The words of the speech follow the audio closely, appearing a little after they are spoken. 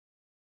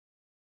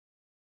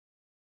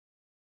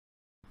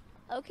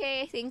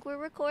Okay, I think we're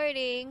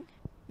recording.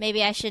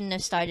 Maybe I shouldn't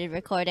have started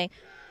recording.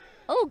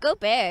 Oh, go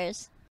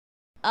Bears.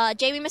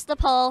 Jamie missed the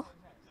pull,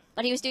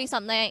 but he was doing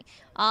something.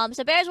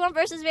 So Bears 1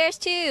 versus Bears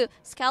 2.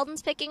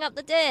 Skeldon's picking up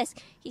the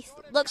disc. He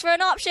looks for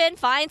an option,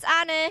 finds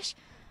Anish.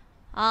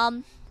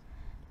 Anish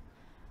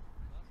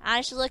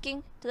is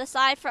looking to the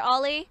side for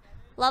Ollie.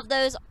 Love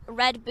those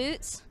red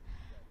boots.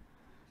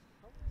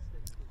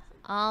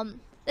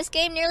 This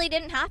game nearly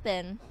didn't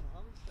happen.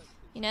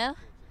 You know?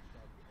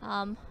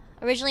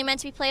 Originally meant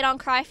to be played on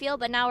Cryfield,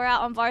 but now we're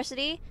out on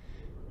varsity.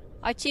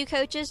 Our two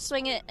coaches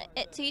swing it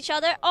to each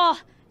other.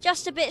 Oh,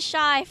 just a bit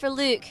shy for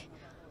Luke.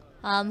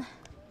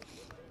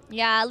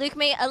 Yeah, Luke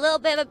made a little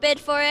bit of a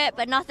bid for it,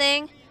 but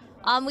nothing.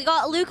 We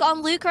got Luke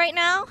on Luke right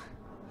now.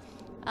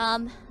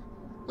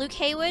 Luke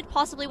Haywood,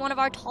 possibly one of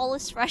our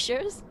tallest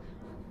freshers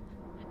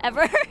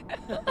ever.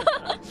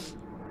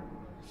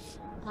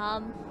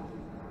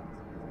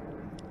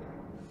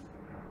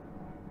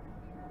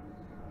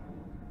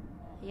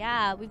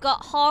 Yeah, we've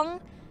got Hong,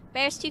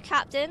 Bears 2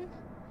 captain,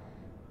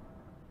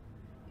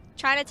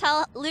 trying to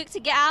tell Luke to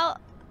get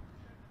out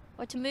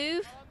or to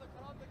move.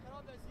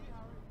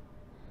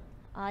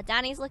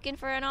 Danny's looking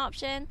for an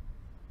option.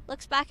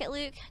 Looks back at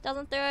Luke,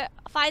 doesn't throw it,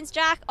 finds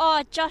Jack.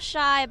 Oh, just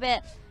shy a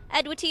bit.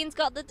 Edwardine's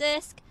got the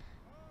disc.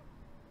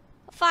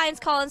 Finds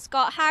Colin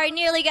Scott. Harry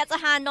nearly gets a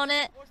hand on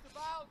it.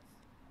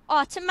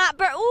 Oh, to Matt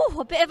Burt.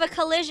 Ooh, a bit of a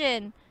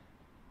collision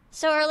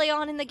so early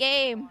on in the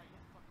game.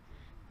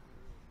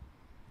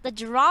 The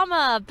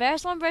drama,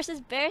 Bears 1 versus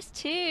Bears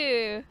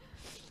 2.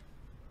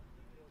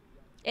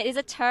 It is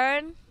a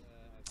turn.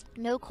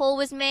 No call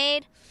was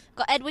made.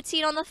 Got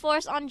Edwardine on the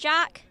force on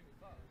Jack.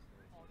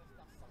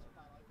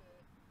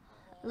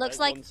 Looks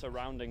like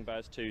surrounding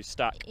Bears 2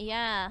 stack.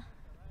 Yeah.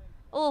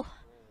 Oh.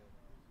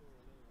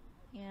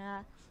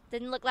 Yeah.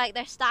 Didn't look like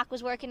their stack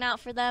was working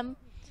out for them.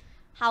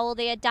 How will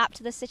they adapt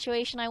to the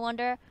situation, I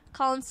wonder?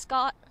 Colin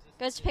Scott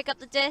goes to pick up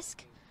the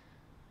disc.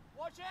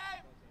 Watch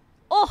it!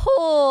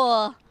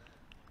 Oh!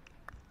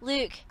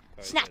 Luke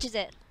snatches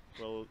it.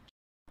 Well,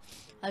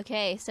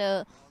 okay,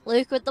 so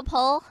Luke with the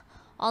pull.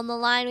 On the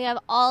line we have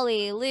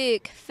Ollie,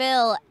 Luke,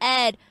 Phil,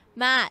 Ed,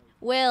 Matt,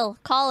 Will,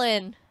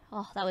 Colin.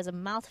 Oh, that was a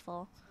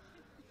mouthful.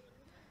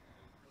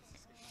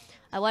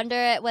 I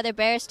wonder whether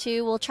Bears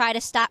 2 will try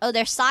to stack. Oh,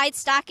 they're side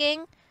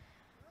stacking.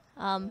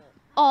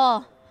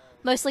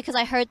 Mostly because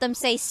I heard them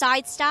say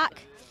side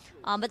stack.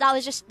 But that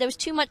was just, there was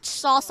too much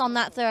sauce on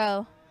that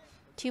throw.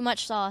 Too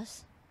much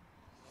sauce.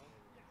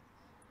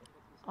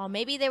 Oh,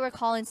 maybe they were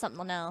calling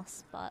something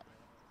else, but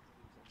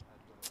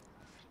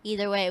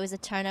either way, it was a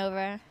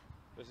turnover.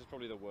 This is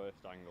probably the worst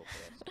angle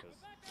for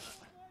us.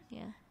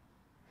 Yeah.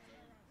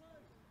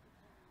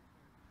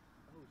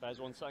 Bears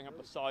 1 setting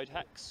up the side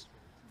hex.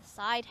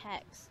 Side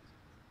hex.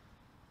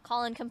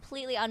 Colin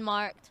completely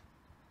unmarked.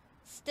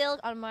 Still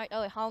unmarked.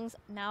 Oh, Hong's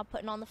now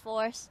putting on the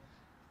force.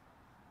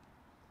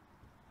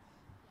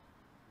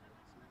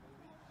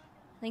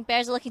 I think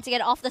Bears are looking to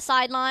get it off the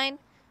sideline.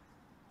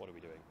 What are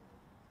we doing?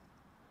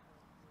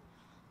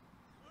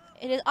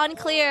 It is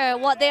unclear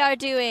what they are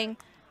doing.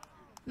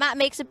 Matt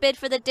makes a bid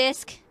for the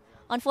disc.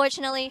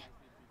 Unfortunately,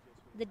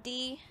 the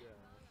D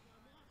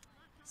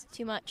is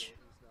too much.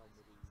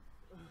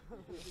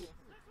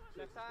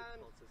 Left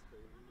hand.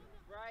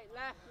 Right,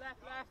 left,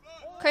 left,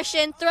 left.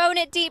 Christian throwing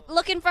it deep,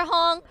 looking for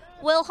Hong.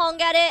 Will Hong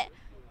get it?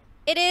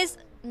 It is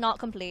not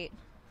complete.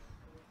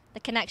 The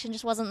connection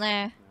just wasn't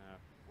there.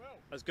 Yeah.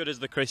 As good as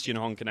the Christian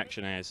Hong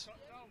connection is.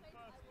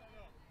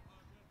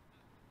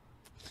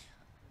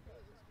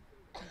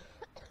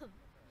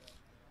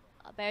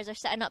 Bears are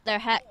setting up their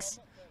hex.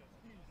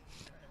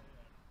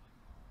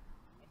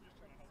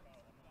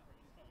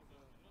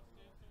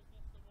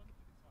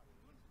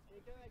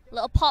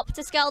 Little pop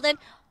to Skeldon.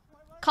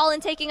 Colin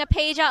taking a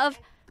page out of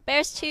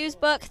Bears 2's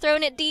book,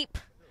 throwing it deep.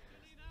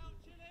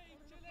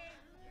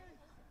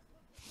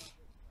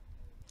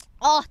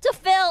 Oh, to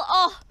Phil.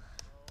 Oh,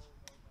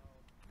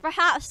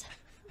 perhaps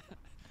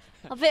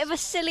a bit of a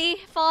silly,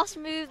 fast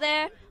move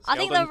there. I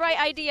think the right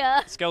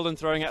idea. Skeldon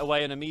throwing it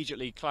away and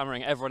immediately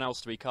clamouring everyone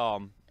else to be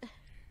calm.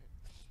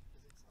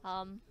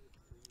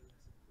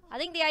 I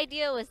think the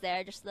idea was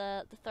there, just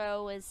the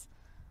throw was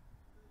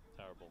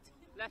Terrible.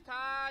 Left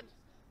hand.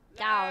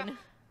 down. Left.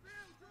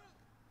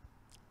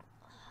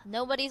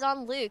 Nobody's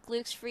on Luke.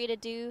 Luke's free to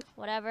do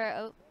whatever.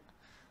 Oh,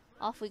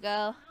 off we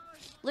go.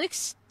 Luke's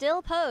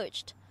still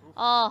poached.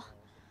 Oh.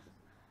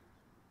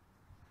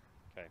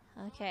 Okay.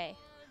 Okay.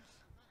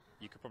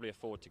 You could probably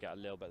afford to get a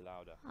little bit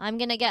louder. I'm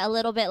going to get a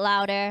little bit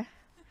louder.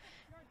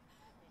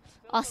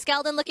 Oh,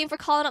 Skeldon looking for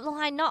Colin up the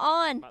line. Not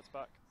on. Matt's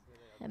back.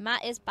 And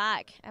Matt is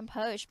back and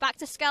poached. Back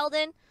to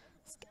Skeldon.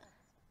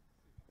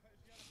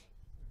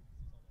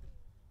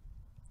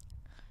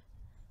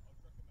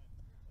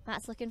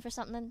 Matt's looking for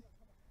something.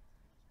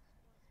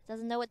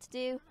 Doesn't know what to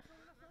do.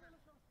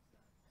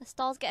 The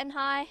stall's getting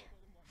high.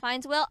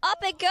 Finds Will. Up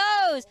it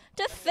goes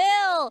to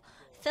Phil.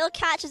 Phil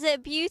catches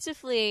it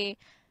beautifully.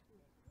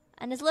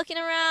 And is looking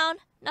around.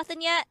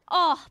 Nothing yet.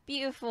 Oh,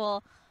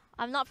 beautiful.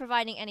 I'm not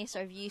providing any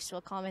sort of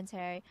useful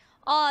commentary.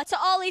 Oh, to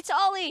Ollie, to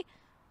Ollie.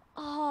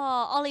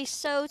 Oh, Ollie's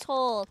so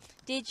tall.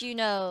 Did you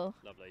know?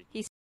 Lovely.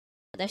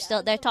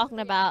 They're talking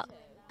about.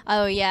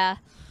 Oh yeah.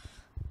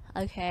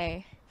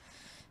 Okay.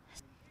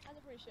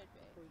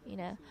 You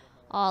know.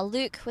 Oh,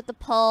 Luke with the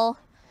pull.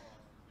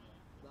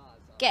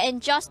 Getting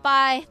just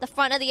by the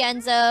front of the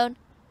end zone.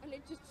 And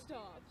it just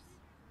stops.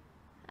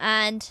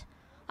 And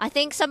I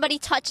think somebody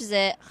touches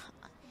it.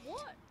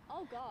 What?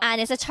 Oh god.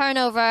 And it's a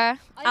turnover.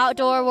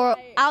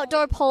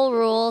 Outdoor pole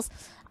rules.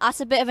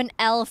 That's a bit of an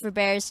L for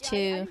Bears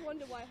too. I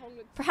wonder why Hong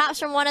looked Perhaps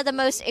from one of the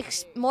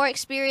more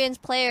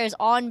experienced players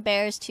on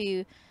Bears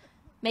 2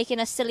 making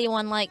a silly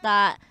one like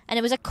that. And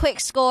it was a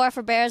quick score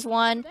for Bears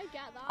 1. I don't get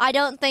that. I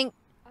don't think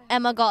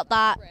Emma got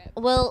that.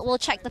 We'll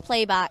check the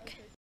playback.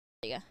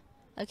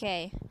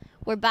 Okay,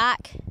 we're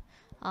back.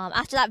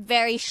 After that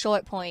very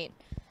short point.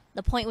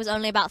 The point was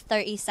only about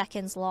 30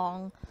 seconds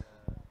long.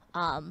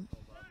 Oh,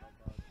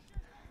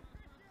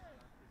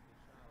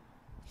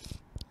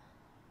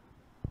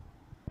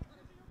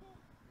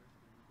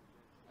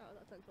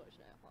 that's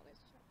unfortunate.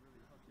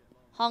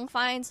 Hong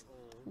finds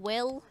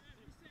Will.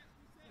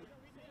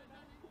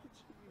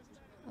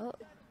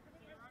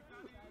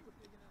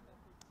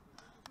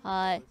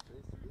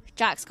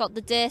 Jack's got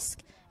the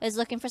disc, is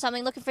looking for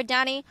something, looking for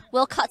Danny.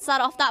 Will cuts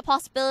that off that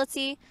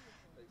possibility.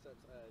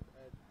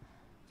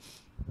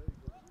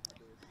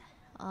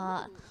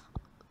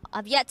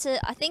 I've yet to.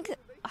 I think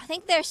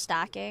they're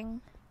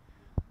stacking.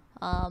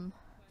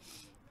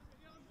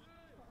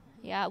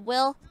 Yeah,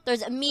 Will.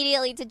 There's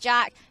immediately to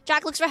Jack.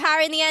 Jack looks for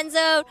Harry in the end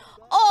zone.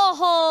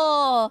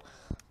 Oh!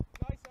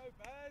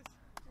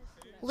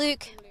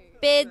 Luke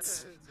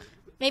bids.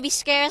 Maybe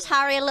scares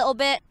Harry a little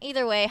bit.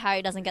 Either way,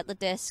 Harry doesn't get the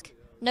disc.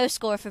 No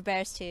score for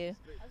Bears 2. I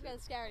was getting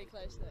scarily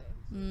close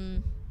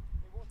though.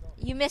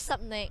 You missed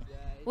something.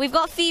 We've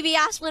got Phoebe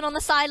Asplin on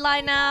the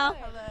sideline now.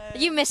 Hello.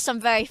 You missed some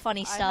very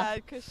funny stuff. I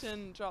heard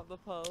Christian drop the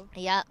pull.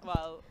 Yeah.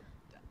 Well,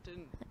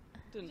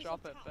 didn't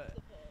drop it, but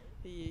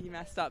he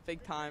messed up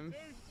big time.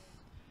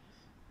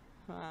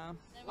 Wow.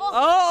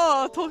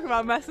 Oh, talking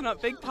about messing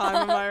up big time,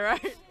 am I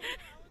right?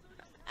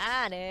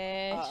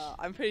 Anish.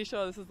 I'm pretty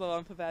sure this is the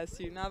one for Bears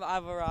 2. Now that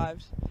I've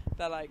arrived,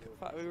 they're like,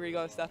 we really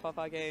got to step up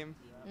our game.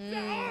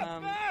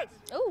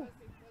 Ooh.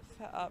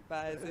 Set up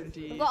Bears,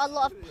 indeed. We've got a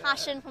lot of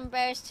passion from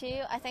Bears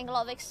 2. I think a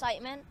lot of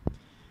excitement.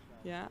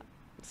 Yeah.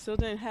 Still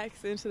doing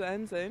hex into the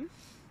end zone.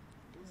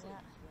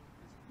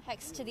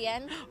 Hex to the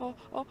end. Oh.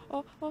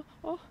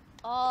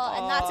 Oh,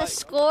 and that's a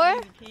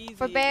score Easy,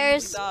 for easy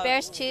Bears. dub.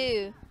 Bears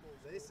 2.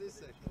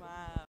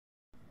 Wow.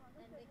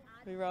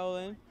 We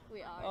rolling?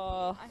 We are.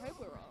 Oh. I hope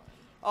we're wrong.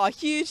 Oh,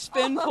 huge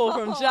spin pull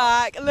from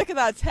Jack. Look at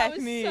that That was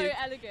technique. so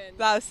elegant.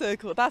 That was so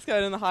cool. That's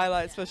going in the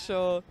highlights for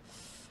sure.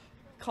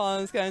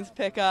 Colin's going to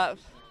pick up.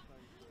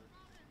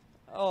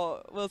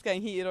 Oh, Will's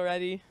getting heated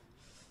already.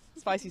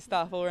 Spicy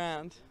stuff all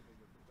around.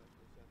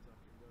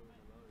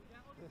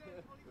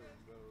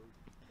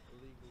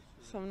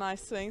 Some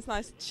nice swings,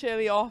 nice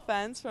chilly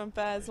offense from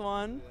Bears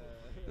 1.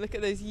 Look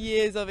at those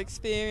years of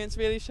experience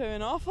really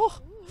showing off.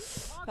 Oh,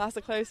 that's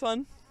a close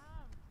one.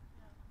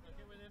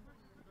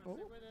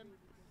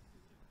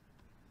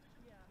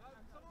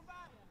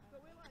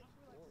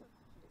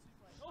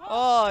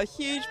 Oh,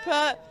 huge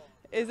put.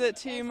 Is it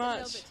too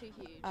much? A little bit too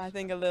huge. I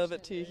think a little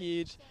bit too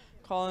huge.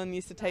 Colin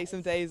needs to take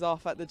some days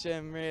off at the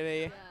gym,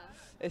 really. Yeah.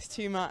 It's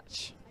too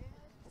much.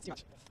 It's too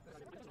much.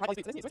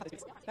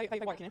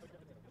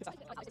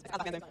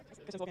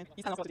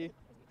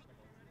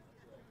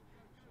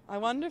 I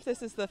wonder if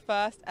this is the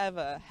first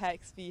ever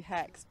Hex v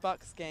Hex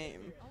BUCS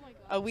game. Oh my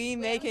god. Are we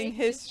making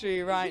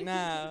history right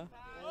now?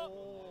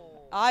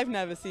 I've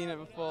never seen it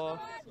before.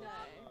 No.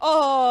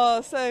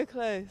 Oh, so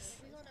close.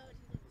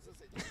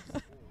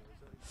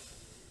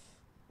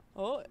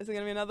 Oh, is it going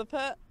to be another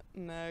put?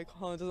 No,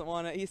 Colin doesn't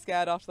want it. He's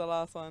scared after the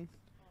last one.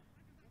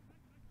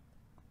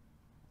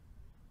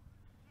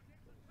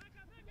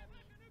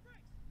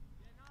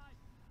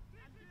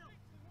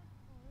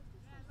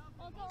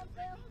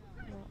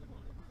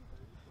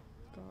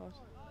 God.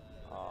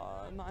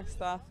 Oh, nice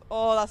stuff.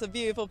 Oh, that's a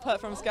beautiful putt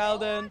from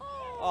Skeldon.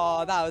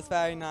 Oh, that was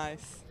very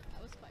nice.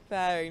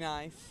 Very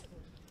nice.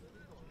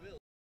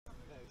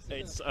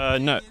 It's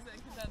no.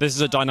 This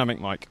is a dynamic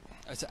mic.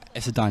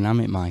 It's a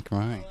dynamic mic,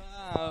 right?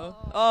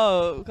 Wow.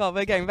 Oh, God,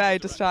 we're getting very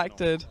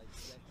distracted.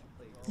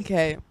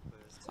 Okay.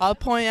 I'll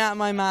point at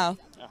my mouth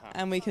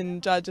and we can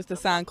judge if the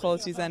sound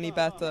quality is any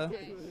better. I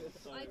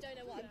don't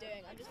know what I'm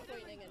doing. I'm just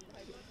pointing and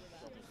hoping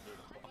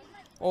for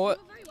that. Or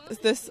is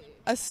this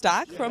a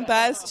stack from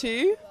Bears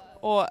 2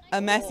 or a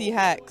messy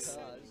hex?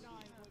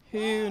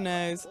 Who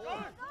knows?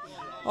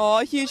 Oh,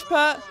 huge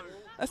putt.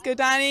 Let's go,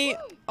 Danny.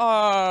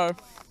 Oh.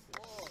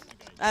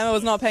 Emma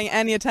was not paying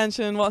any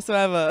attention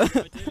whatsoever.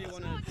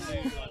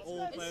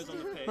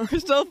 We're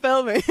still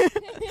filming.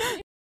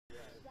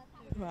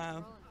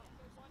 Wow.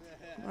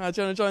 Do you want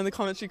to join the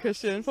commentary,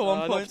 Christian, for 1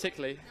 Not point?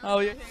 particularly. Oh,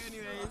 you're here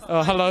anyways.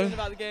 Oh, hello.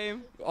 About the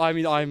game. I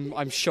mean,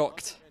 I'm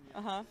shocked.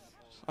 I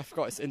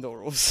forgot it's indoor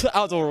rules.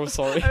 Outdoor rules,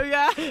 sorry. Oh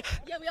yeah. Yeah,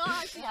 we are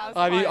actually out.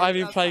 I've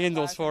been playing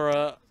indoors for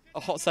a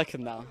hot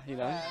second now, you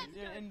know.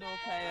 You're an indoor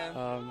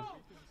player.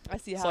 I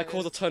see how So I it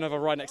called a is. turnover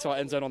right next to our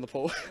end zone on the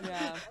pool.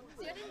 Yeah.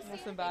 See, I didn't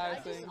That's see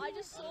embarrassing. I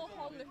just saw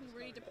Hong looking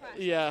really depressed.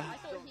 Yeah. I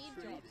thought he'd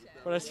dropped it.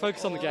 But let's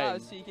focus on the Oh, that game.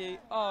 was cheeky.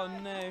 Oh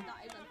no. That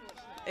is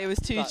unfortunate. It was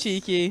too That's-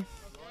 cheeky.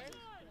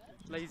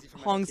 Lazy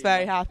from Hong's MT,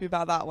 very but- happy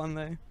about that one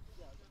though.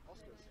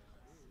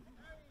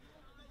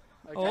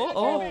 Okay.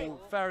 Oh.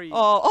 Very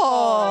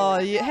Oh,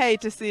 you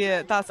hate to see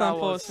it. That's That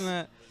was-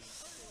 unfortunate.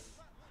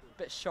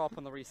 bit sharp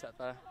on the reset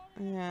there.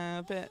 Yeah,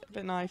 a bit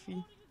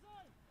knifey.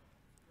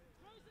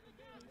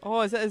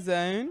 Oh, is it a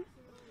zone?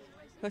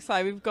 Looks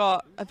like we've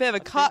got a bit of a I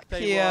cut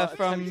think they here were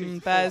from attempting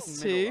to Bears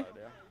force 2. middle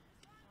earlier.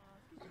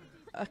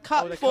 A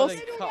cut they're force.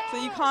 cutting cut. So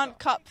you can't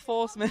cut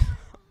force mid.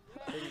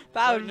 They-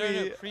 That no, would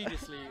no, be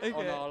previously Okay.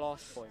 on our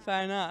last point.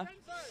 fair enough.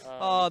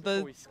 Before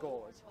the- we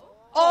scored.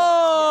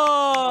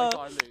 Oh,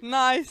 By Luke.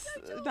 nice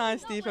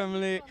deep from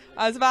Luke.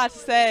 I was about to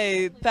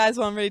say Bears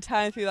one really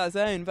tearing through that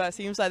zone, but it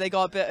seems like they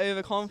got a bit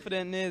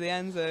overconfident near the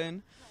end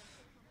zone.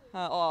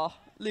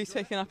 Luke's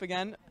picking up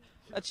again.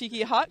 A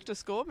cheeky huck to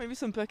score. Maybe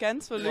some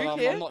bookends for Luke Well,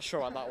 here. I'm not sure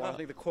about that one. I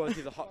think the quality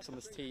of the hucks on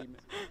this team.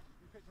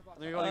 I think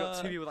we've only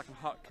got 2 people that can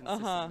huck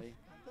consistently.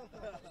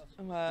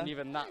 And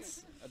even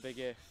that's a big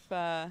if.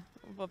 Fair.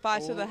 But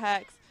back to the Oh.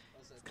 hex.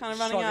 It's kind of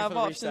running Struggling out for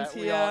of the options reset.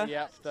 We here. are,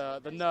 yep,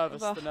 the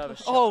nervous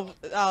shot.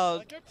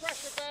 Oh,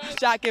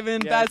 Jack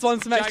giving Yeah, Bears one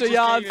some Jack extra just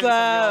yards gave him some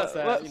yards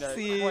there. there, you know,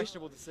 Whoopsie.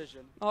 questionable decision.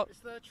 Oh, It's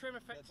the trim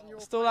effect in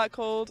your stall out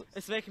called.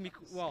 It's making me,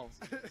 well,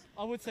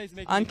 I would say it's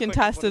making me Uncontested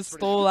quicker, but it's pretty-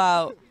 stall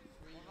out.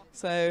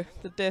 So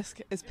the disc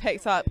is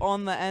picked up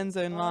on the end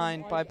zone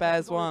line by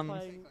Bears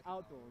one.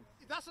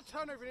 That's a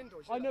turnover in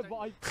indoors. I know,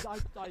 but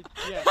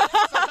yeah.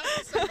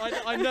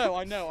 I know.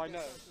 I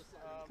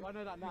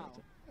know that now.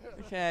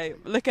 Okay,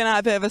 looking at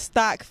a bit of a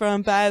stack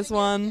from Bears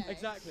one.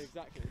 Exactly.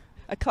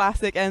 A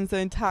classic end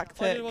zone I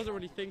tactic. wasn't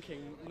really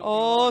thinking. not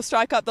Oh, gonna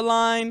strike up the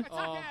line.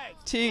 lie.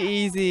 Too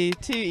easy,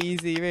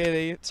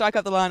 really. Strike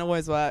up the line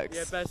always works.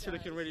 Yeah, Bears two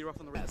looking really rough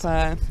on the red.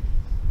 Fair.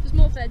 Just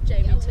more for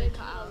Jamie to cut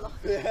out.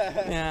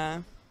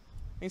 Yeah.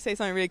 You say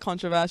something really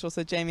controversial,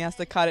 so Jamie has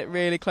to cut it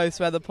really close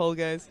to where the pole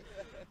goes.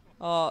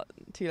 Oh,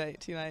 too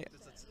late. We have to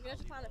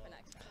plan it for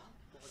next time.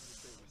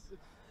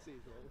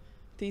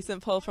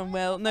 Decent pull from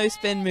Will. No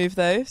spin move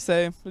though,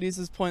 so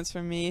loses points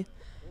from me.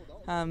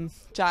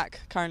 Jack,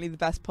 currently the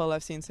best pull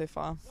I've seen so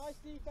far.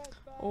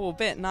 Oh, a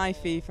bit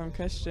knifey from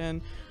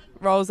Christian.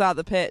 Rolls out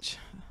the pitch.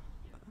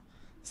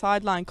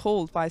 Sideline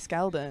called by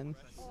Skeldon.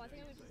 Oh, I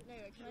think no,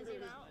 can I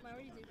zoom out? Am I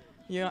already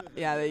zooming?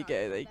 Yeah, there you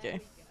go.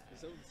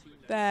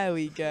 There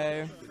we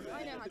go.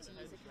 I know how to use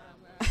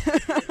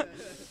a camera.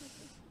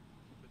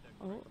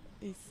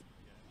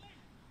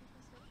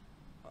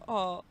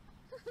 Oh,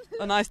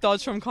 a nice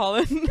dodge from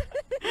Colin.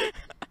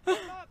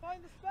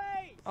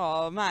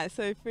 Oh, Matt is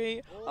so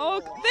free. Oh,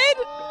 bid!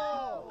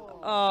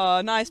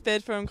 Oh, nice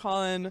bid from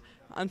Colin.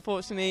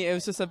 Unfortunately, it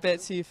was just a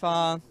bit too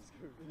far.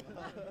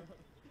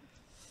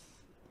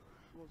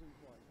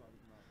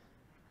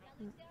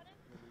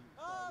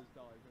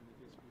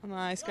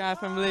 Nice grab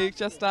from Luke,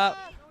 just up.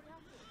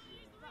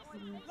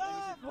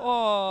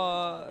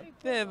 Oh,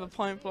 bit of a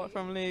point block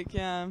from Luke,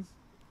 yeah.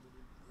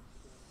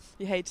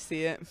 You hate to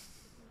see it.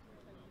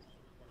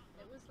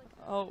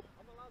 Oh.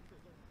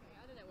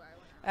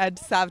 Ed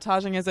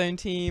sabotaging his own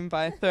team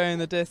by throwing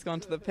the disc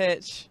onto the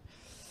pitch.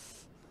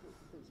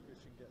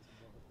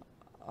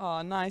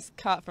 Oh, nice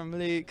cut from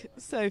Luke.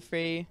 So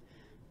free.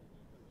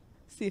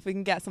 See if we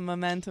can get some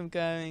momentum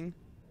going.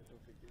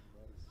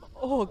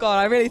 Oh, God,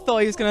 I really thought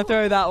he was going to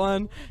throw that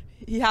one.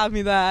 He had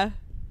me there.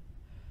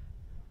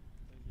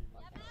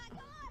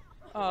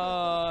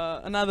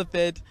 Another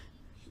bid.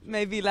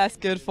 Maybe less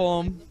good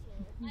form,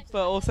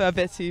 but also a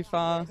bit too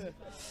far.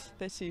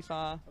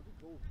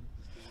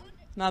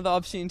 Another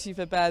opportunity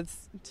for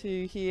Bears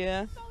 2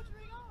 here.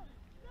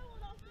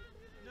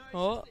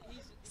 Oh,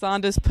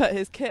 Sanders put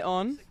his kit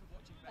on.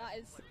 That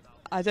is.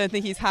 I don't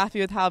think he's happy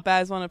with how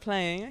Bears 1 are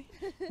playing.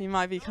 He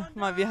might be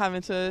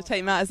having to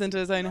take matters into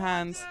his own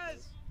hands.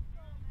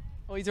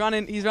 Oh, he's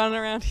running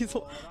around.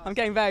 I'm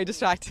getting very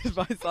distracted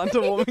by Sander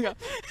warming up.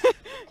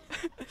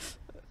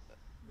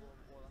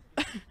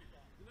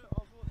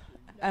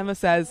 Emma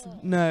says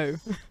no.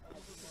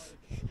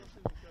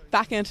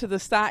 Back into the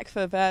stack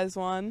for Bears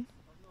 1.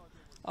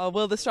 Oh,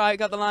 will the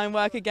strike up the line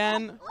work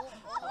again?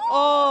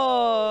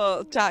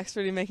 Oh, Jack's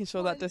really making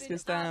sure that disc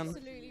is down.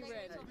 Absolutely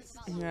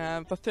rigged.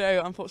 Yeah, the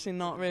throw unfortunately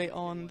not really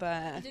on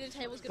there. The dinner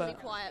table's going to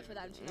be quiet for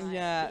them tonight.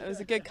 Yeah, it was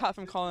a good cut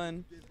from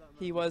Colin.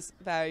 He was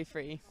very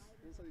free.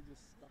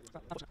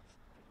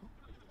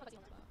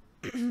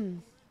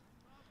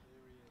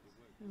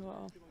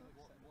 Well,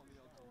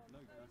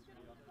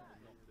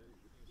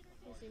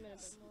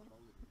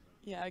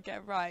 yeah,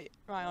 get right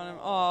on him.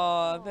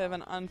 Oh, a bit of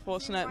an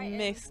unfortunate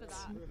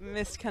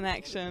missed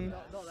connection.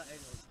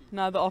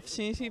 Another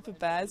opportunity for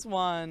Bears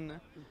 1.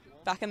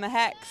 Back in the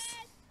hex.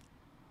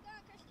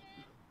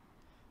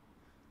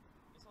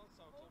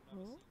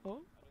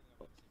 Oh.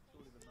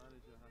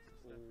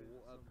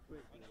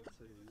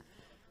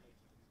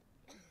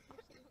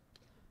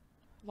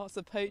 Lots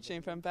of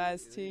poaching from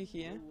Bears 2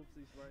 here,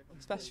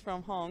 especially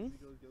from Hong.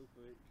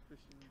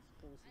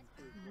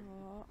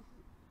 Oh.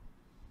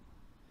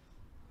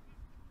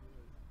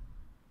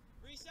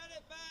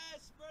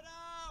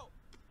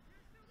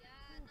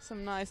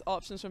 Some nice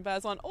options from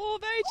Bears 1. Oh,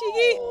 very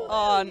cheeky.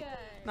 Oh,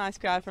 nice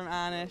grab from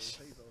Anish.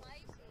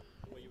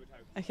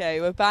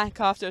 Okay, we're back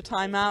after a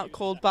timeout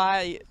called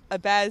by a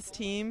Bears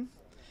team.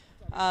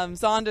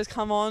 Xander's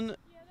come on.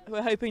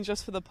 We're hoping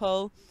just for the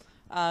pull,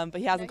 but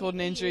he hasn't called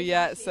an injury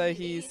yet, so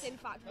he's in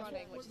fact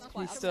running, which is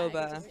quite still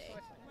there. upsetting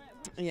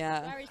to see.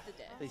 Yeah. Where is the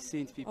dip? They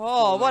seem to be.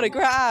 Oh, what a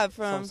grab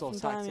from sort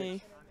of tactic.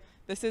 Danny.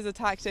 This is a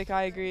tactic,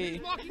 I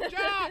agree.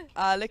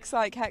 Looks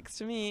like Hex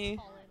to me.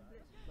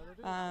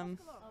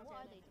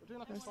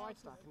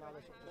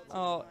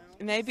 Oh,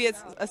 maybe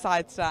it's a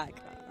side stack.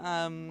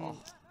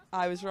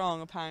 I was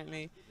wrong,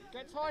 apparently.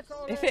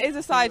 If it is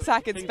a side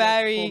stack, it's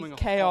very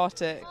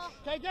chaotic.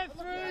 Okay, get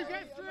through,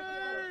 get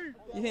through!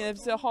 You think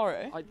it's a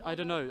horror? I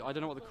don't know. I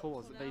don't know what the call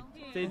was. They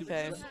did.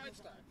 Okay.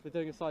 They're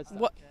doing a side stack.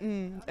 What?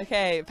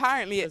 Okay,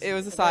 apparently it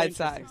was a side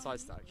stack. Side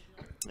stack.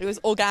 It was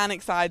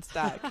organic side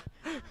stack.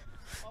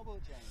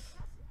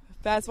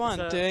 Bears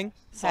 1 doing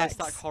side Hex.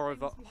 stack horror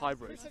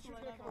hybrid.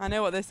 I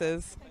know what this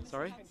is.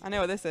 Sorry? I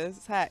know what this is.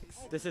 It's Hex.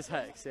 This is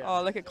Hex, yeah.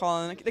 Oh, look at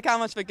Colin. Look how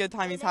much of a good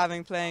time he's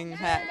having playing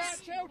Hex.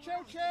 Chill,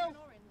 chill, chill!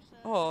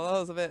 Oh, that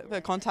was a bit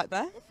of contact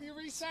there. If you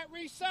reset,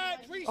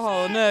 reset, reset!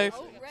 Oh no,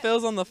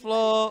 Phil's on the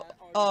floor.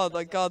 Oh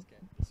my god,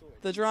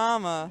 the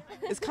drama.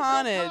 It's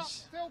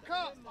carnage. Phil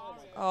cut!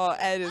 Oh,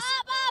 Ed is.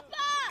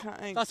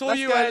 That's all Let's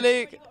you, go, Ed.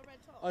 Luke.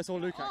 I saw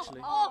Luke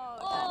actually.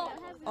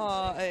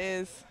 Oh, it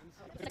is.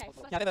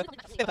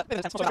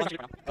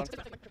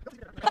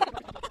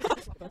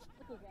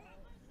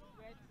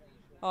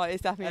 Oh,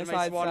 it's definitely a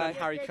side one and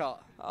stack. Harry cut.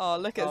 Oh,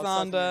 look at Oh,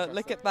 that's Xander. definitely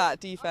Look at that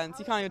defense.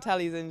 You can't even tell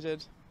he's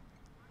injured.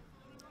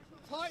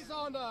 Tight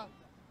Xander!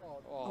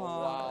 Oh,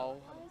 wow.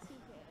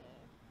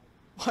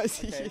 Why is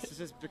he? Okay, this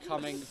is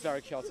becoming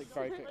very chaotic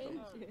very quickly.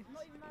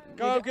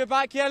 Go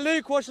back. Yeah,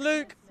 Luke. Watch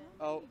Luke.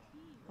 Oh.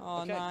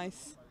 Oh, Okay.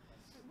 nice.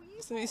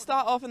 So we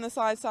start off in the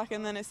side stack,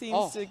 and then it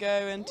seems to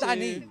go into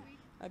Danny.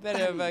 a bit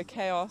of a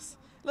chaos.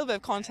 A little bit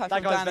of contact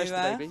That from guy's Danny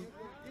there. baby.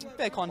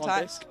 Bit of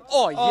contact.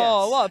 Oh, yes.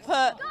 Oh, what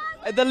a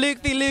put. The Luke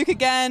v Luke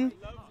again.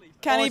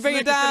 Can he it's bring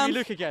Luke, it down? It's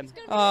Luke again.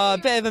 Oh, a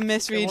bit of a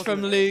misread was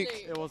from Luke.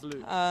 Luke. It was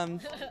Luke.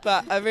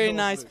 But a really was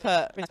nice Luke.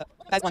 put.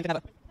 That's one can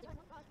Yeah,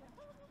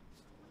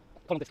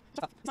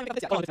 we don't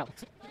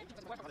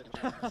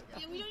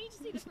need to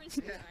see the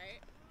frisbee,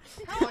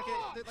 right?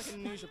 Like a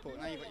news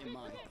report, now you've got your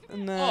mind.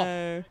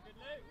 No.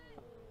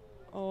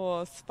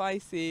 Oh,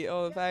 spicy.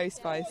 Oh, very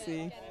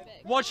spicy.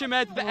 Watch him,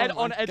 Ed. The Ed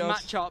my on Ed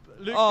gosh. matchup. Luke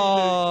v Luke.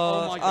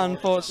 Oh, My God.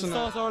 unfortunate. The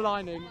stars are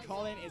aligning.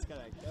 Colin is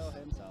going to kill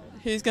himself.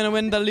 Who's going to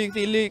win the Luke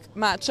v Luke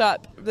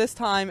matchup this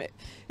time?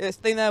 I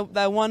think they're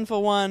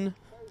 1-for-1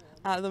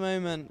 at the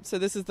moment, so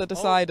this is the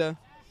decider.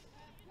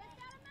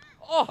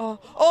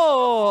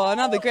 Oh,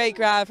 another great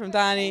grab from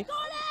Danny,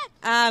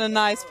 and a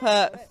nice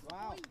put.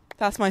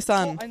 That's my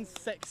son. And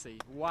sexy.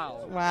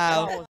 Wow.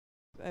 Wow.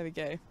 There we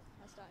go.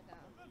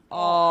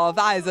 Oh,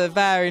 that is a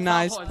very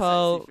nice hot and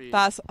pull. sexy feed?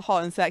 That's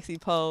hot and sexy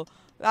pull.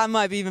 That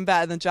might be even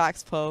better than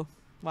Jack's pull.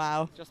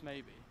 Wow. Just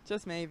maybe.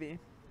 Just maybe.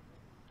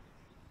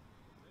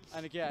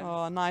 And again.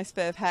 Oh, nice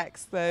bit of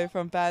Hex though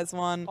from Bears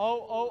 1.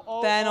 Oh.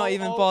 They're not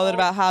even bothered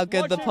about how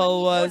good the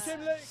pull was.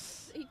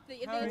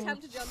 The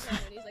attempt to jump in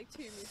and he's like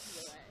 2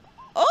 meters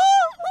away.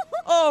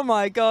 Oh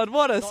my god,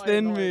 what a Not in,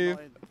 spin not in, move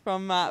not in.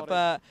 from Matt, Not in.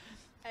 but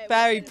Hey,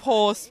 very wait,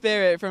 poor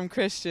spirit from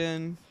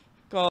Christian.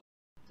 God.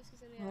 just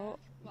 'cause in the air. Oh,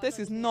 Well, this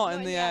is not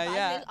in the air, but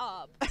yeah. It's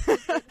up.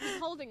 He's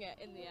holding it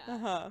in the air.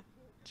 Uh-huh.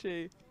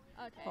 True.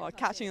 Okay. Oh, can't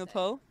catching see the it.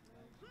 pull.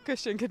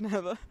 Christian could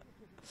never.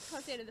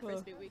 Can't see it in the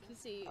frisbee. We can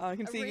see. Oh, I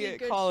can a see really it,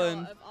 good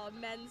Colin. shot of our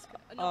men's,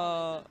 Oh.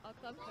 our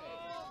club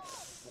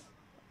coach.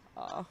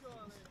 Oh.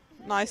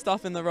 Nice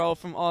stuff in the roll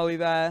from Ollie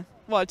there.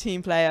 What a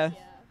team player.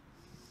 Yeah.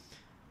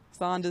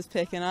 Sanders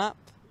picking up.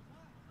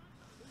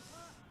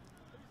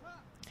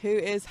 Who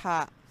is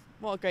Hat?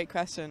 What a great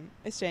question.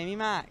 It's Jamie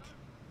Mack.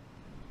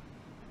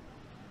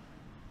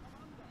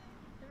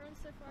 Everyone's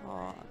so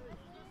far away.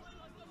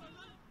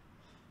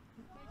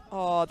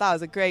 Oh, that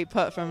was a great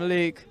put from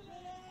Luke.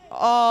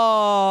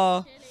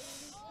 Oh,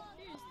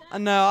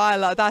 no, I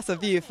like. That's a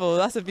beautiful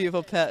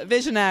put.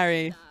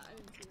 Visionary.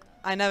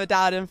 I never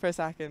doubted him for a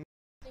second.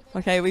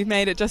 Okay, we've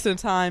made it just in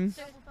time.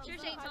 She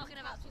was talking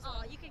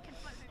about, you can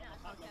confront her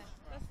now. Okay.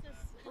 That's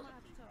just, I'm gonna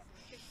have to talk.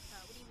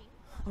 What do you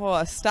mean? Oh,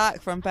 a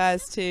stack from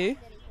Bears 2.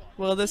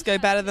 Will this go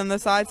better than the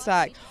side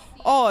stack?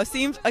 Oh, it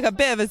seems like a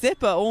bit of a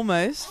zipper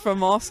almost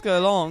from Oscar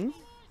Long.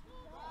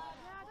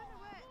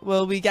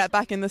 Will we get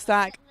back in the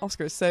stack?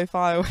 Oscar is so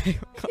far away. He's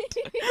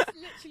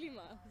literally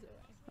miles away.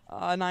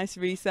 Oh, nice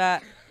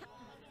reset.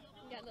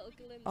 Get a little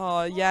glimpse.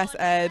 Oh, yes,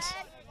 Ed.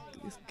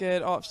 It's a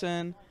good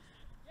option.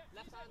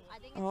 I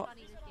think it's Oh.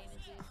 funny this game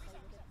is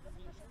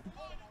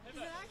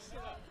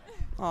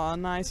Oh,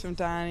 nice from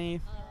Danny.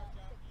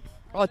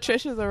 Oh,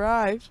 Trish has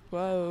arrived.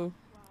 Whoa.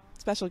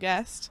 Special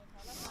guest.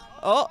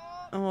 Oh,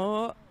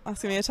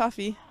 that's going to be a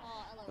toughie.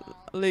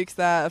 Luke's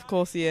there. Of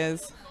course he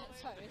is. Sorry,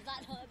 is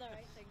that not the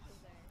right thing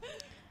to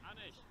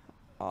say?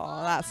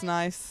 Oh, that's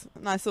nice.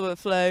 Nice little bit of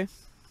flow.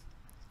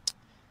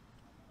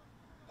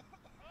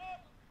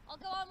 I'll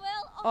go on,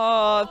 Will.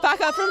 Oh, back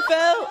up from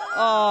Phil.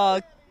 Oh,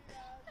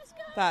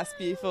 That's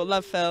beautiful.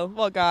 Love Phil.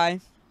 What a guy.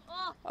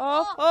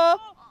 Oh,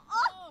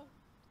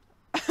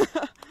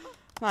 Oh.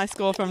 Nice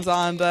score from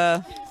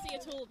Xander. Couldn't see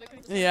at all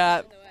because Yeah,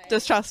 in the way.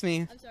 just trust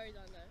me. I'm sorry,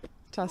 Xander.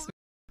 Trust me.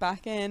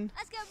 Back in.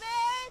 let's go,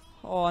 Bears!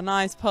 Oh,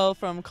 nice pull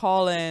from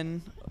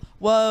Colin.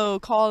 Whoa,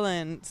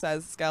 Colin,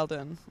 says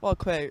Skeldon. What a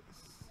quote.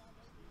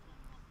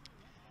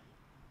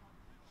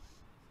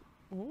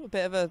 Ooh, a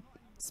bit of a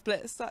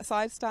split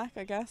side stack,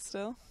 I guess,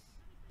 still.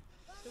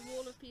 The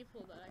wall of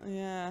people though.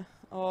 Yeah.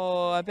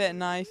 Oh, a bit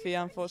knifey,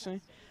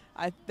 unfortunately.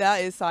 That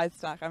is side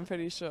stack, I'm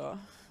pretty sure.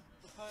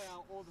 Play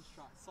out all the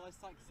strats. Side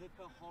stack,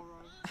 zipper, horror.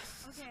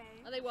 Okay.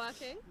 Are they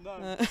working? No.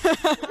 Why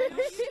don't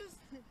you just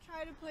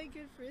try to play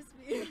good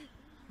frisbee?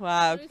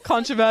 Wow,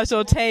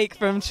 controversial take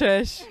from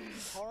Trish.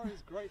 Horror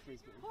is great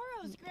frisbee.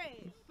 Horror is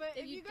great, but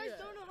If if you you guys do it.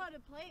 don't know how to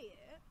play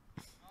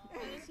it,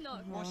 And it's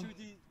not. Why should we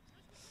do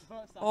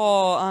vert stack?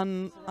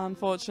 Oh,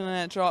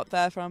 unfortunate drop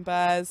there from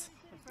Bears.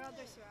 for other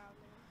surroundings.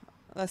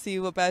 Let's see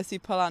what Bears do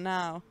pull out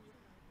now.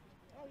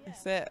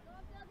 Is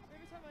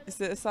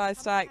it a side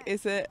stack?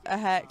 Is it a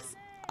hex?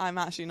 I'm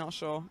actually not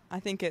sure. I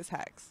think it's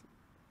hex.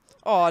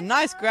 Oh,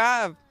 nice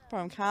grab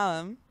from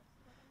Callum.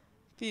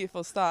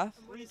 Beautiful stuff.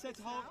 Reset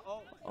to honk.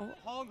 Oh.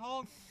 Honk,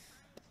 honk.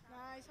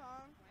 Nice,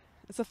 Hong.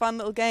 It's a fun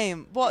little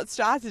game. What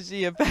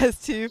strategy are Bears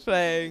 2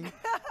 playing?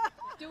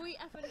 Do we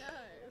ever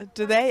know?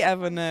 Do they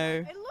ever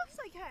know? It looks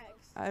like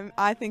hex,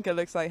 I think it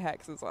looks like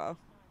hex as well.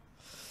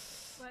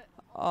 but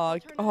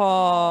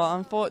Oh,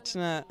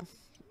 unfortunate.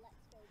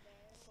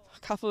 A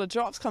couple of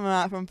drops coming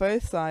out from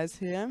both sides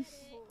here. Hands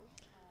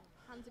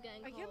are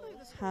getting I can't cold. believe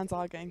the score. Hands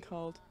are getting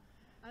cold.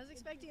 I was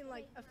expecting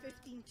like a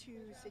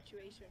 15-2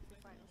 situation for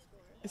final score.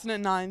 Isn't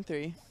it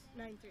 9-3?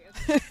 9-3.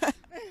 Okay.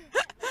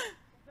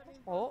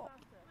 Oh.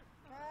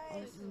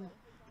 Nice.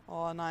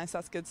 Oh, nice.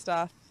 That's good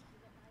stuff.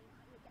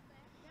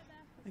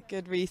 A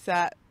good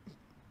reset.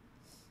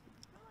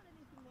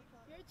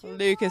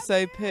 Luke is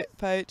so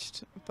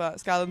poached, but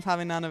Scallon's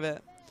having none of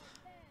it.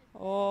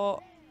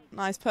 Oh,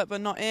 nice put, but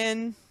not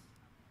in.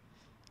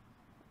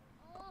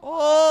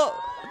 Oh,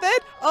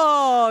 bid.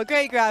 Oh,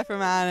 great grab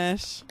from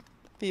Anish.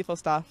 Beautiful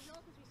stuff.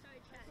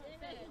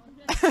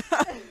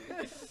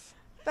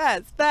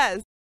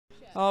 Bez.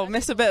 Oh,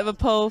 missed a bit of a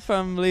pull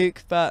from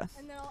Luke, but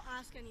And then I'll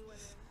ask any women.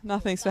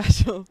 nothing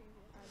special.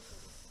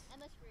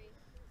 Emma's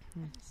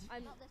free.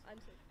 I'm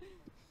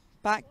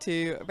Back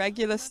to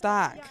regular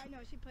stack. Yeah, I know.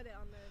 She put it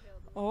on the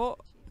available.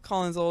 Oh,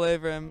 Colin's all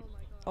over him.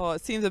 Oh,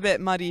 it seems a bit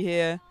muddy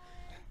here.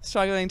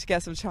 Struggling to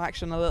get some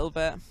traction a little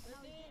bit.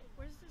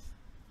 Where's this?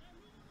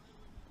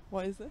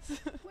 What is this?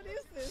 What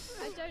is this?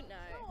 I don't know.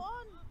 Go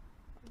on.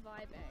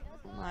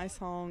 Vibing. Nice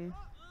hong.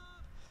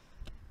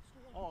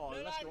 Oh,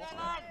 let's go.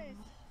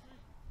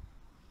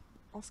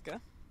 Oscar.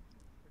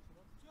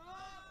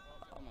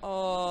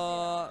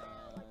 Oh,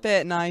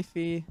 bit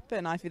knifey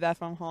there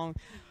from Hong.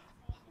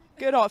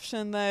 Good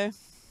option though.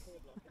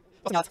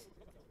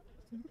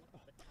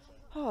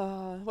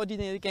 Oh, what do you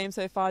think of the game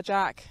so far,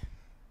 Jack?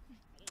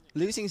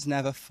 Losing is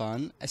never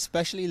fun,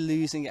 especially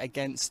losing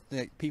against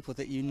the people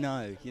that you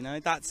know. You know,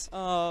 that's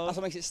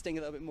what makes it sting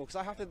a little bit more.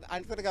 Because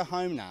I've got to go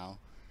home now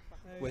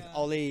with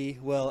Ollie,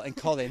 Will, and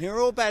Colin, who are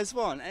all Bears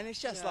 1, and it's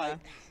just like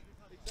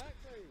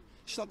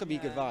it's not gonna be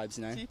good vibes,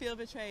 you know. Do you feel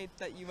betrayed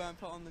that you weren't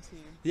put on the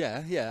team?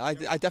 Yeah, I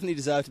definitely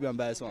deserve to be on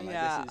Bears 1. Like,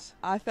 Yeah, this is,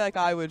 I feel like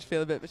I would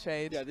feel a bit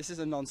betrayed. yeah, this is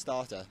a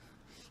non-starter.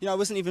 You know, I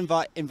wasn't even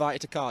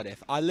invited to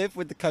Cardiff. I live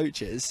with the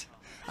coaches,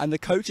 and the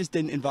coaches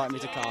didn't invite me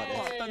to Cardiff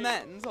What, for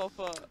men's or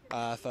for?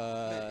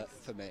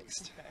 for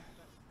mixed.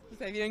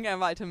 So if you didn't get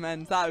invited to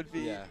men's, that would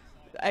be Yeah.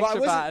 But I extra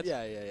wasn't- bad.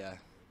 Yeah.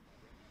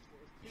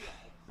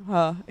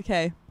 Oh,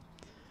 okay.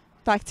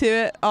 Back to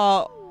it.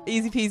 Oh,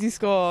 easy peasy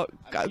score.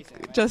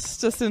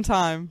 Just in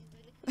time.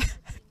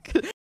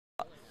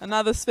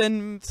 Another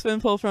spin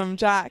pull from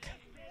Jack.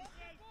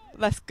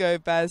 Let's go,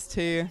 Bears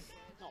 2.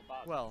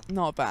 Well,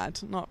 Not bad.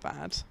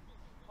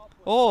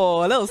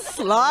 Oh, a little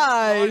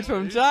slide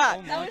from Jack.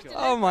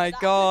 Oh my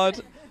god.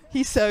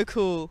 He's so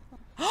cool.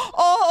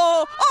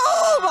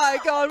 Oh my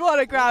god, what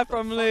a grab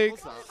from Luke.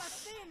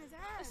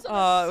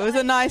 Oh, it was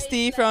a nice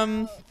D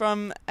from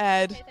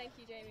Ed. Okay, thank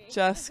you, Jamie.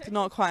 Just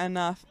not quite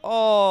enough.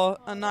 Oh,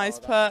 a nice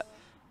put.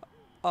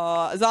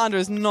 Oh, Xander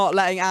is not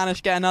letting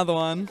Anish get another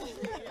one.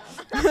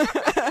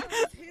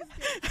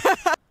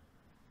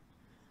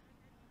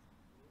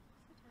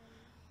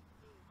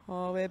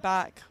 Oh, we're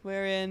back.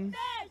 We're in.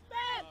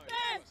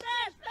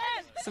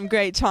 Some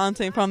great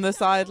chanting from the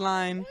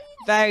sideline.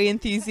 Very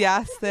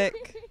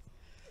enthusiastic.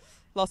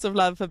 Lots of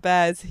love for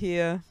Bears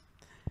here.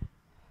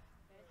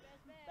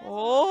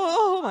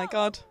 Oh my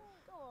god.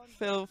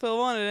 Phil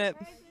wanted it.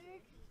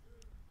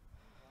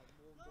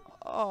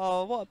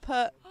 Oh, what a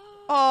put.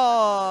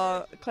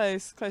 Oh,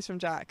 close from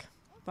Jack.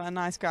 But a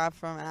nice grab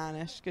from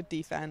Anish. Good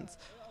defense.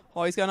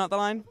 Oh, he's going up the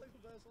line.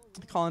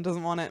 Colin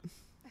doesn't want it.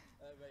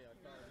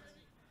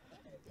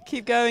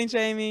 Keep going,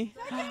 Jamie.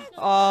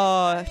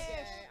 Oh,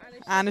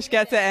 Anish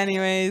gets it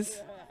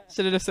anyways.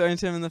 Should have just thrown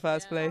to him in the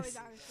first place.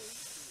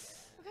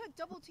 Look at a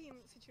double team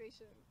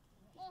situation.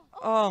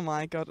 Oh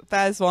my god.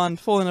 There's one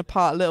falling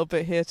apart a little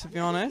bit here, to be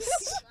honest.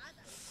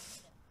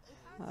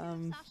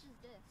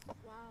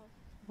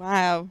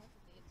 Wow.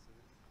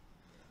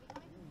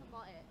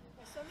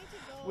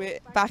 We're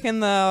back in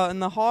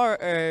the horror,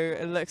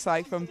 it looks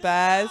like, from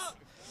Bears.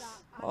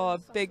 Oh, a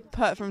big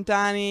putt from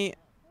Danny.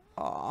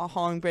 Oh,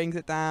 Hong brings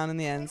it down in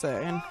the end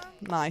zone.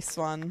 Nice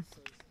one.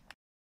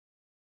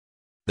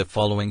 The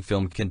following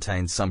film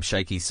contains some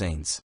shaky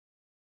scenes.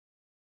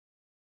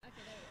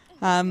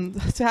 So I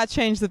had to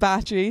change the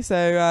battery,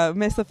 so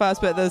missed the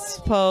first bit of this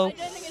pull.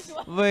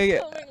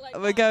 We're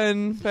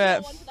going for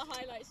it.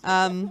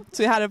 So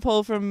we had a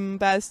pull from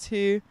Bears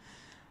 2,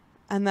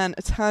 and then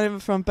a turnover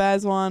from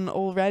Bears 1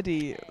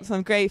 already.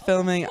 Some great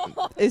filming.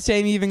 Is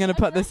Jamie even going to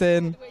put this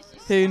in?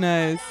 Who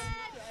knows?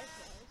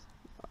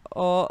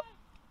 Or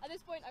at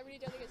this point, I really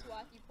don't think it's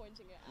worth you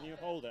pointing it. Can you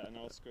hold it and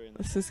I'll screw in?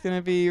 This is going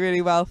to be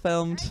really well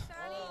filmed.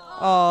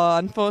 Oh,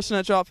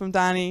 unfortunate drop from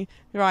Danny,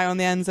 right on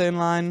the end zone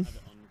line.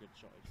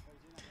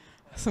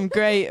 Some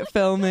great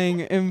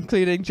filming,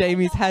 including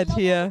Jamie's head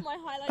here.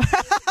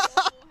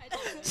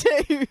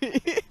 Jamie.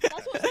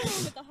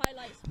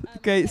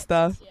 Great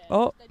stuff.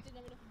 Oh,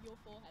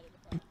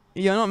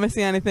 you're not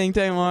missing anything,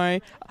 don't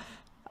worry.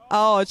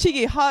 Oh,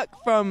 cheeky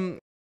huck from...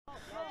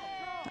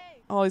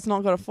 Oh, he's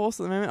not got a force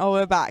at the moment. Oh,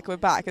 we're back.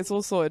 It's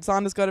all sorted.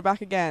 Xander's got it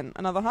back again.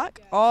 Another huck?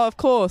 Oh, of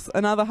course,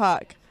 another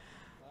huck.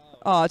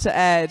 Oh, to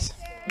Ed.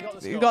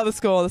 You got the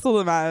score. That's all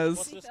that matters.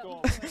 What's the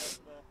score?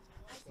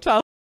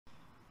 12.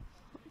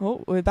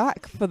 Oh, we're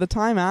back for the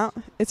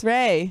timeout. It's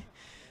Ray.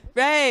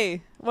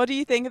 Ray, what do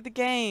you think of the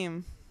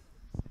game?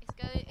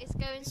 It's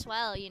going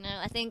swell, you know.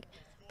 I think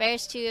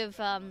Bears 2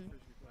 have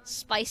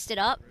spiced it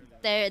up.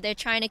 They're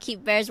trying to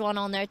keep Bears 1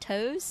 on their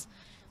toes.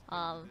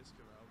 I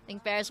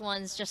think Bears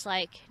 1's just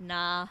like,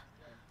 nah.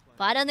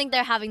 But I don't think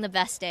they're having the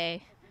best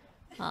day.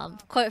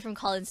 Quote from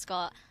Colin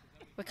Scott,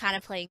 we're kind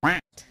of playing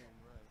End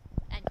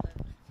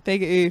quote.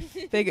 Big oof.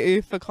 Big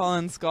oof for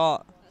Colin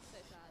Scott.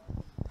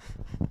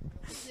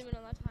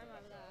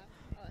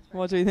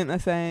 What do you think they're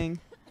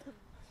saying?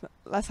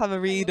 Let's have a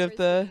read of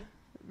the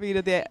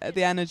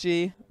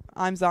energy.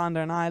 I'm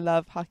Xander and I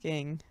love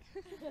hucking.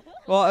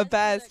 What are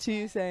Bears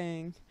 2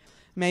 saying?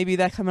 Maybe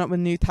they're coming up with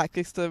new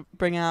tactics to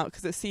bring out,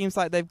 because it seems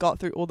like they've got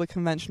through all the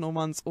conventional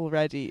ones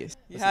already.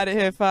 You had it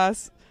here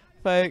first,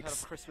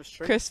 folks. Christmas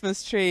tree.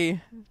 Christmas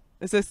tree.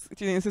 Do you think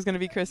this is going to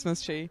be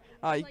Christmas tree?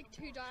 It's like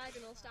 2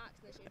 diagonal stacks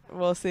this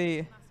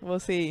year. We'll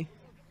see.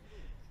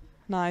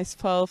 Nice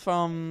pull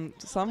from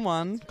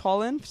someone.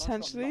 Colin,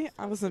 potentially?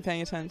 I wasn't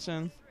paying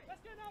attention.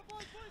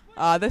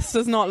 This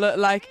does not look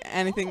like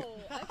anything.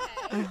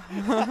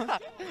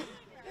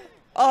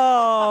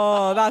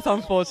 Oh, that's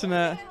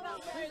unfortunate.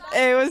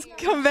 It was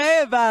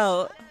conveyor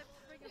belt.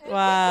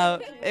 Wow.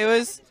 It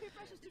was.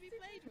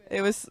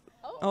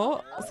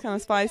 Oh, it's kind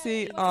of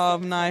spicy. Oh,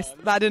 nice.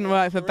 That didn't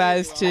work for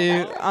Bears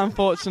 2.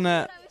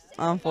 Unfortunate.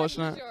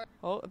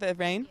 Oh, a bit of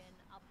rain.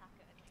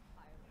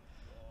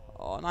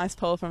 Oh, nice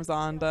pull from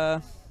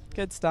Xander.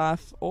 Good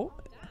stuff. Oh,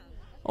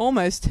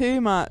 almost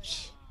too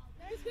much.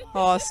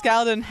 Oh,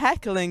 Skeldon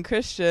heckling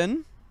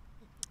Christian.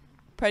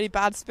 Pretty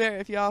bad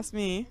spirit if you ask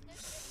me.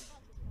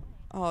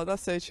 Oh,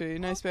 that's so true.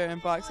 No spirit in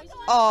BUCS.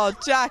 Oh,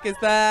 Jack is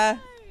there.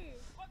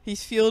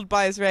 He's fueled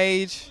by his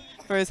rage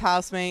for his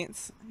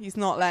housemates. He's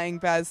not letting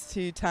Bears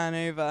 2 turn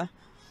over.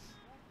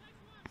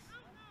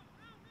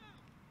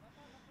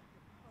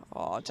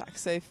 Oh,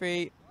 Jack's so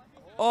free.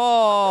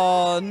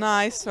 Oh,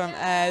 nice from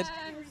Ed.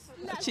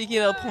 A cheeky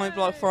little point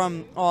block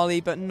from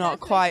Ollie, but not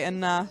quite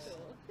enough.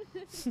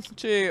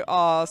 True.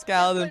 Oh,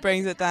 Skeldon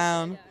brings it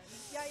down.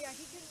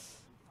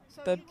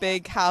 The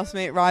big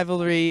housemate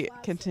rivalry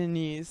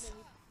continues.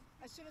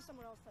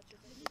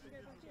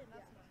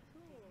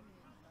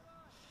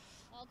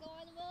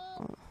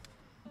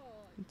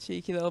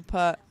 Cheeky little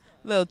putt.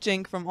 Little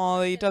jink from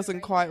Ollie.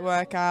 Doesn't quite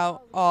work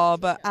out. Oh,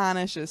 but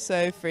Anish is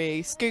so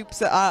free.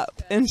 Scoops it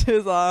up into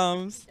his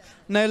arms.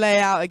 No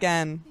layout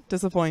again.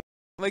 Disappointing.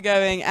 We're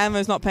going.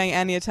 Emma's not paying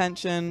any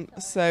attention,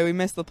 so we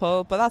missed the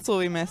pull, but that's all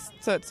we missed,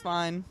 so it's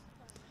fine.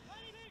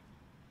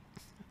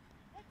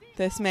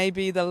 This may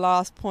be the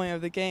last point of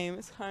the game.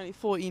 It's currently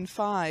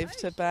 14-5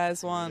 to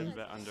Bears 1. A little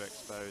bit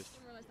underexposed.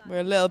 We're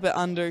a little bit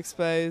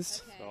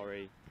underexposed.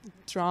 Sorry.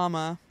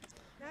 Drama.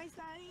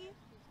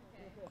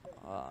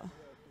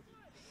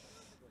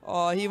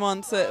 Oh, he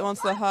wants it.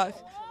 Wants the huck.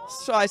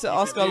 Try to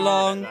Oscar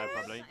Long.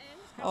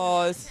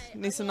 Oh,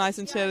 needs some nice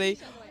and chilly.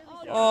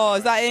 Oh,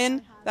 is that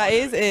in? That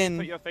is in.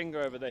 Put your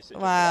finger over this.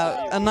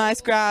 Wow, a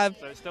nice grab.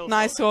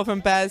 Nice score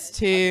from Bears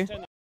 2.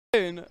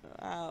 Wow.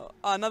 Oh,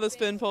 another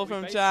spin pull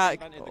from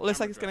Jack. Looks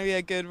like it's going to be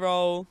a good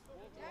roll.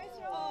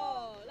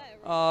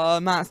 Oh,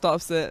 Matt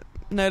stops it.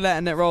 No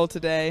letting it roll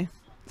today.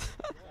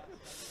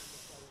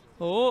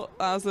 Oh,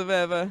 that was a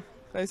bit of a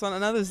close one.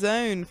 Another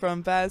zone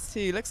from Bears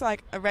 2. Looks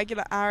like a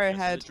regular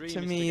arrowhead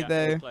to me,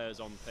 though.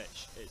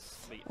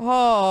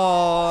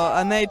 Oh,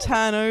 and they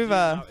turn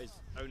over.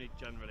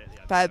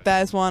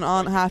 Bears 1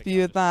 aren't happy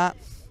with that.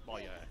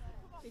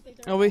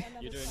 Are we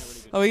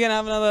going to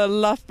have another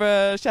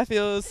Loughborough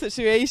Sheffield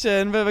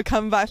situation? Bit of a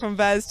comeback from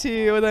Bears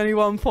 2 with only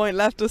 1 point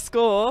left to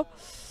score.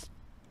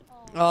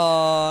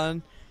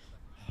 Oh,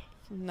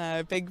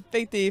 No,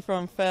 big D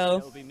from Phil.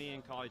 It'll be me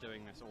and Kai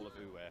doing this all of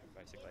Uwe,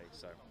 basically.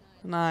 So.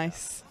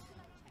 Nice.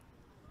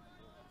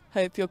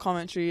 Hope your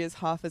commentary is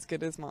half as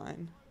good as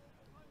mine.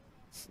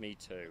 Me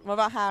too. What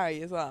about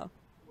Harry as well?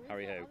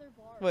 Harry who?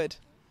 Wood.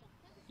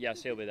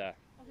 Yes, he'll be there.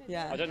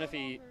 Yeah. I don't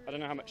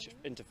know how much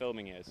into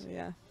filming he is.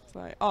 Yeah.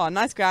 Sorry. Oh,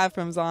 nice grab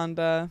from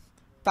Zander.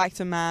 Back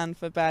to man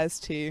for Bears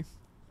 2. Do you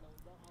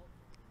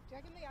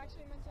reckon they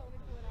actually meant to only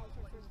pull it out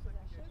for first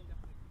possession?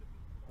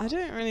 I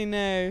don't really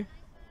know.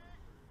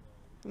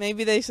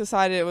 Maybe they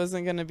decided it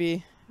wasn't going to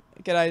be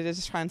a good idea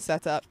to try and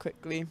set it up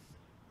quickly.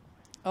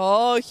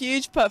 Oh,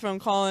 huge putt from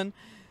Colin.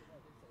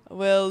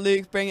 Will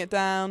Luke bring it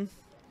down?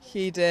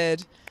 He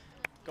did.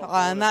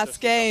 And that's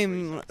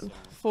game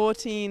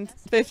 14,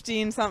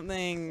 15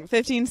 something,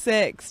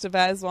 15-6 to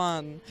Bears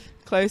 1.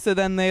 Closer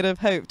than they'd have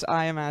hoped,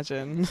 I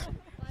imagine.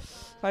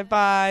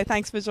 Bye-bye.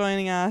 Thanks for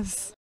joining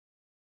us.